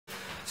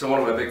So one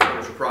of my big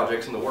furniture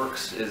projects in the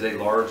works is a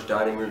large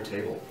dining room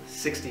table,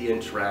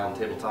 60-inch round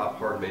tabletop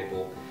hard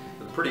maple,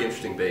 with a pretty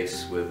interesting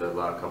base with a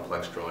lot of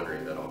complex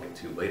joinery that I'll get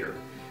to later.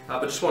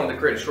 But just wanted to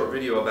create a short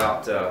video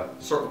about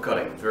circle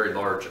cutting, very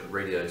large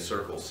radii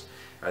circles.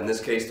 In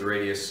this case, the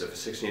radius of a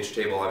 60-inch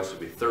table obviously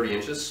would be 30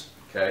 inches.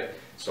 Okay,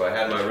 so I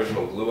had my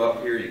original glue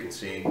up here. You can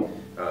see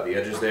the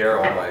edges there,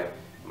 all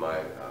my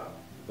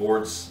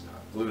boards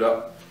glued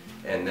up.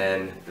 And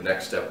then the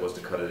next step was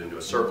to cut it into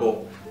a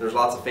circle. There's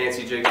lots of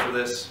fancy jigs for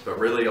this, but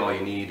really all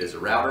you need is a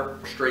router,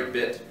 straight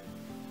bit,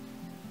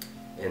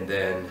 and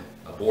then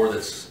a bore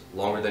that's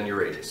longer than your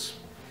radius.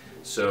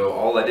 So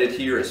all I did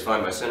here is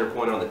find my center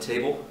point on the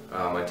table.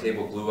 My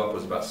table glue up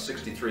was about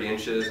 63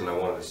 inches and I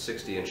wanted a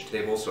 60-inch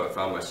table, so I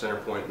found my center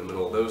point in the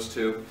middle of those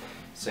two.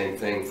 Same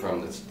thing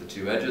from the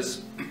two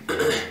edges.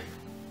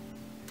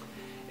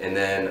 And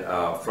then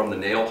from the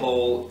nail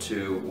hole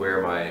to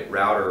where my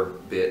router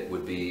bit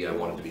would be, I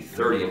wanted to be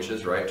 30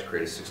 inches, right, to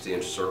create a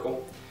 60-inch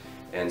circle.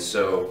 And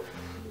so,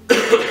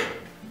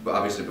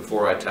 obviously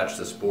before I attached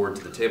this board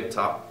to the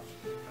tabletop,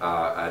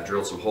 I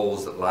drilled some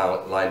holes that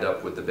lined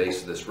up with the base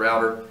of this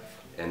router,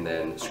 and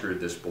then screwed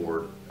this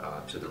board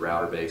to the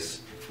router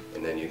base.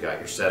 And then you got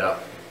your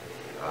setup.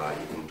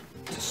 You can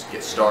just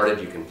get started.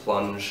 You can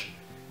plunge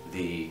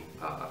the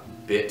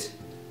bit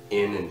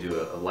in and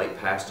do a light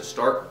pass to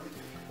start.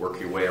 Work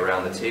your way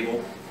around the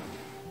table,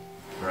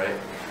 right?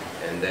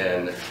 And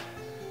then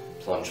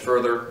plunge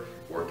further,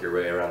 work your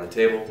way around the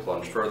table,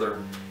 plunge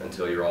further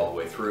until you're all the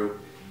way through.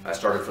 I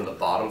started from the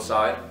bottom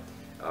side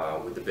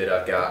with the bit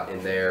I've got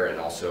in there, and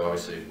also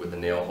obviously with the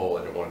nail hole.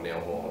 I didn't want a nail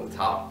hole on the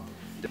top.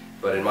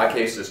 But in my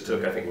case, this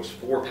took, I think it was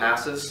 4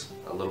 passes,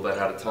 a little bit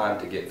at a time,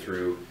 to get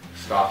through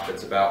stock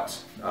that's about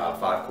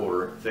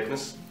 5/4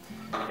 thickness.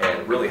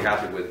 And really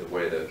happy with the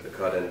way the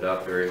cut ended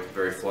up, very,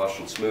 very flush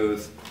and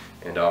smooth.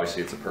 And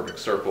obviously it's a perfect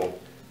circle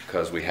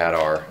because we had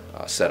our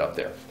setup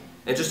there.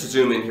 And just to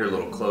zoom in here a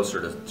little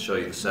closer to show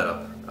you the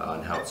setup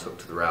and how it's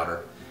hooked to the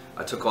router,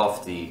 I took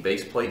off the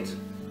base plate,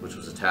 which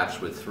was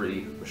attached with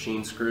 3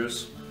 machine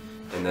screws,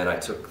 and then I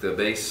took the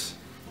base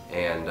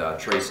and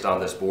traced on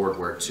this board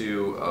where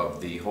 2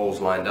 of the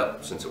holes lined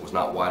up, since it was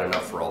not wide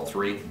enough for all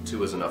 3. 2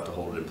 was enough to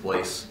hold it in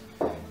place.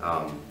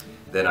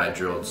 Then I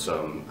drilled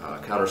some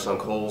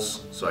countersunk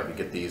holes so I could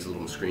get these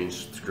little screen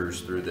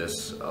screws through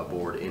this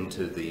board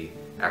into the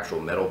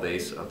actual metal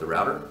base of the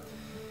router.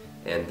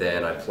 And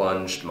then I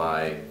plunged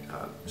my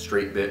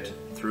straight bit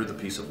through the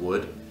piece of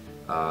wood,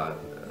 about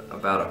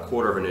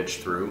 1/4 inch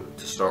through,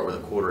 to start with a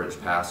 1/4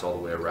 inch pass all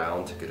the way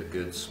around to get a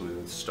good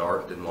smooth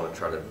start. Didn't want to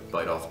try to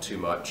bite off too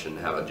much and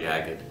have a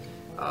jagged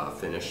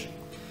finish.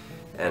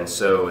 And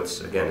so it's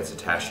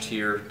attached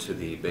here to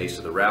the base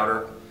of the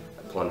router.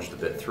 I plunged the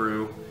bit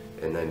through,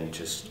 and then you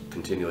just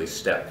continually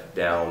step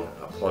down,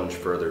 plunge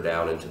further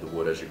down into the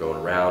wood as you're going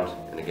around.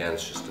 And again,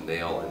 it's just a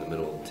nail in the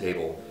middle of the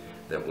table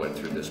that went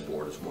through this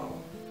board as well.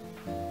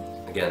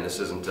 Again, this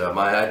isn't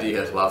my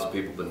idea. Lots of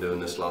people have been doing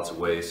this lots of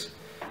ways,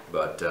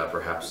 but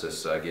perhaps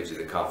this gives you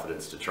the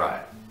confidence to try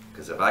it.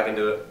 Because if I can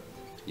do it,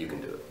 you can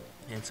do it.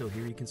 And so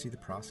here you can see the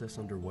process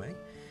underway.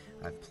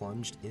 I've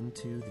plunged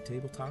into the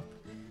tabletop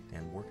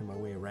and working my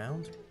way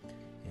around.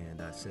 And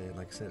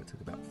like I said, it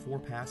took about 4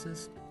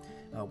 passes.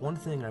 One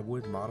thing I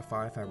would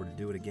modify if I were to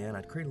do it again,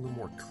 I'd create a little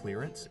more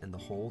clearance in the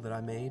hole that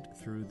I made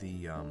through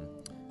the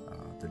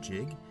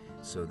jig,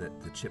 so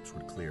that the chips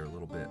would clear a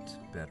little bit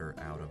better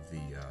out of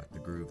the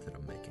groove that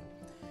I'm making.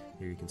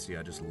 Here you can see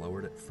I just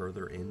lowered it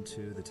further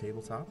into the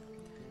tabletop,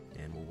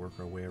 and we'll work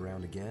our way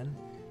around again,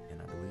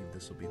 and I believe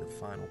this will be the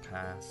final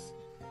pass.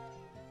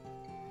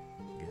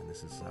 Again,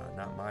 this is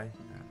not my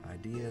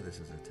idea. This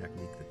is a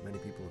technique that many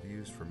people have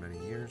used for many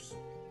years.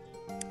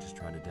 Just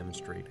trying to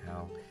demonstrate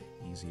how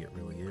easy it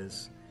really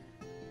is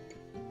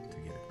to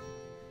get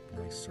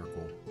a nice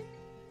circle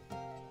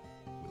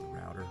with a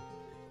router,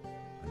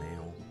 a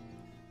nail,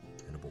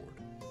 and a board.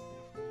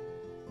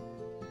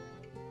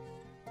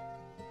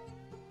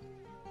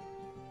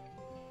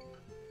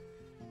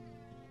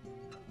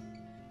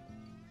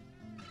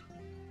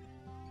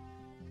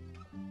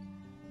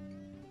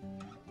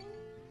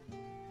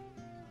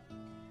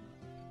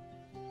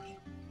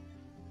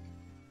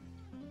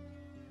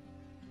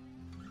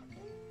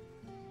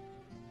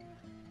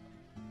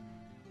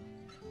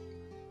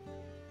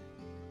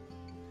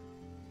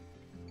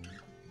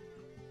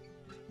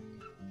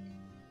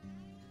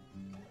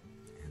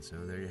 And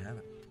so there you have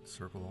it,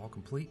 circle all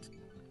complete.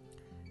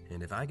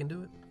 And if I can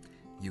do it,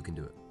 you can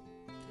do it.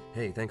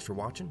 Hey, thanks for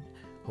watching.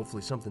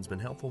 Hopefully something's been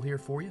helpful here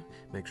for you.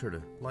 Make sure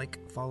to like,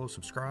 follow,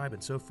 subscribe,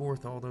 and so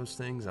forth, all those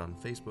things on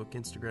Facebook,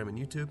 Instagram, and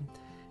YouTube.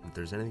 If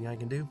there's anything I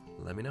can do,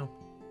 let me know.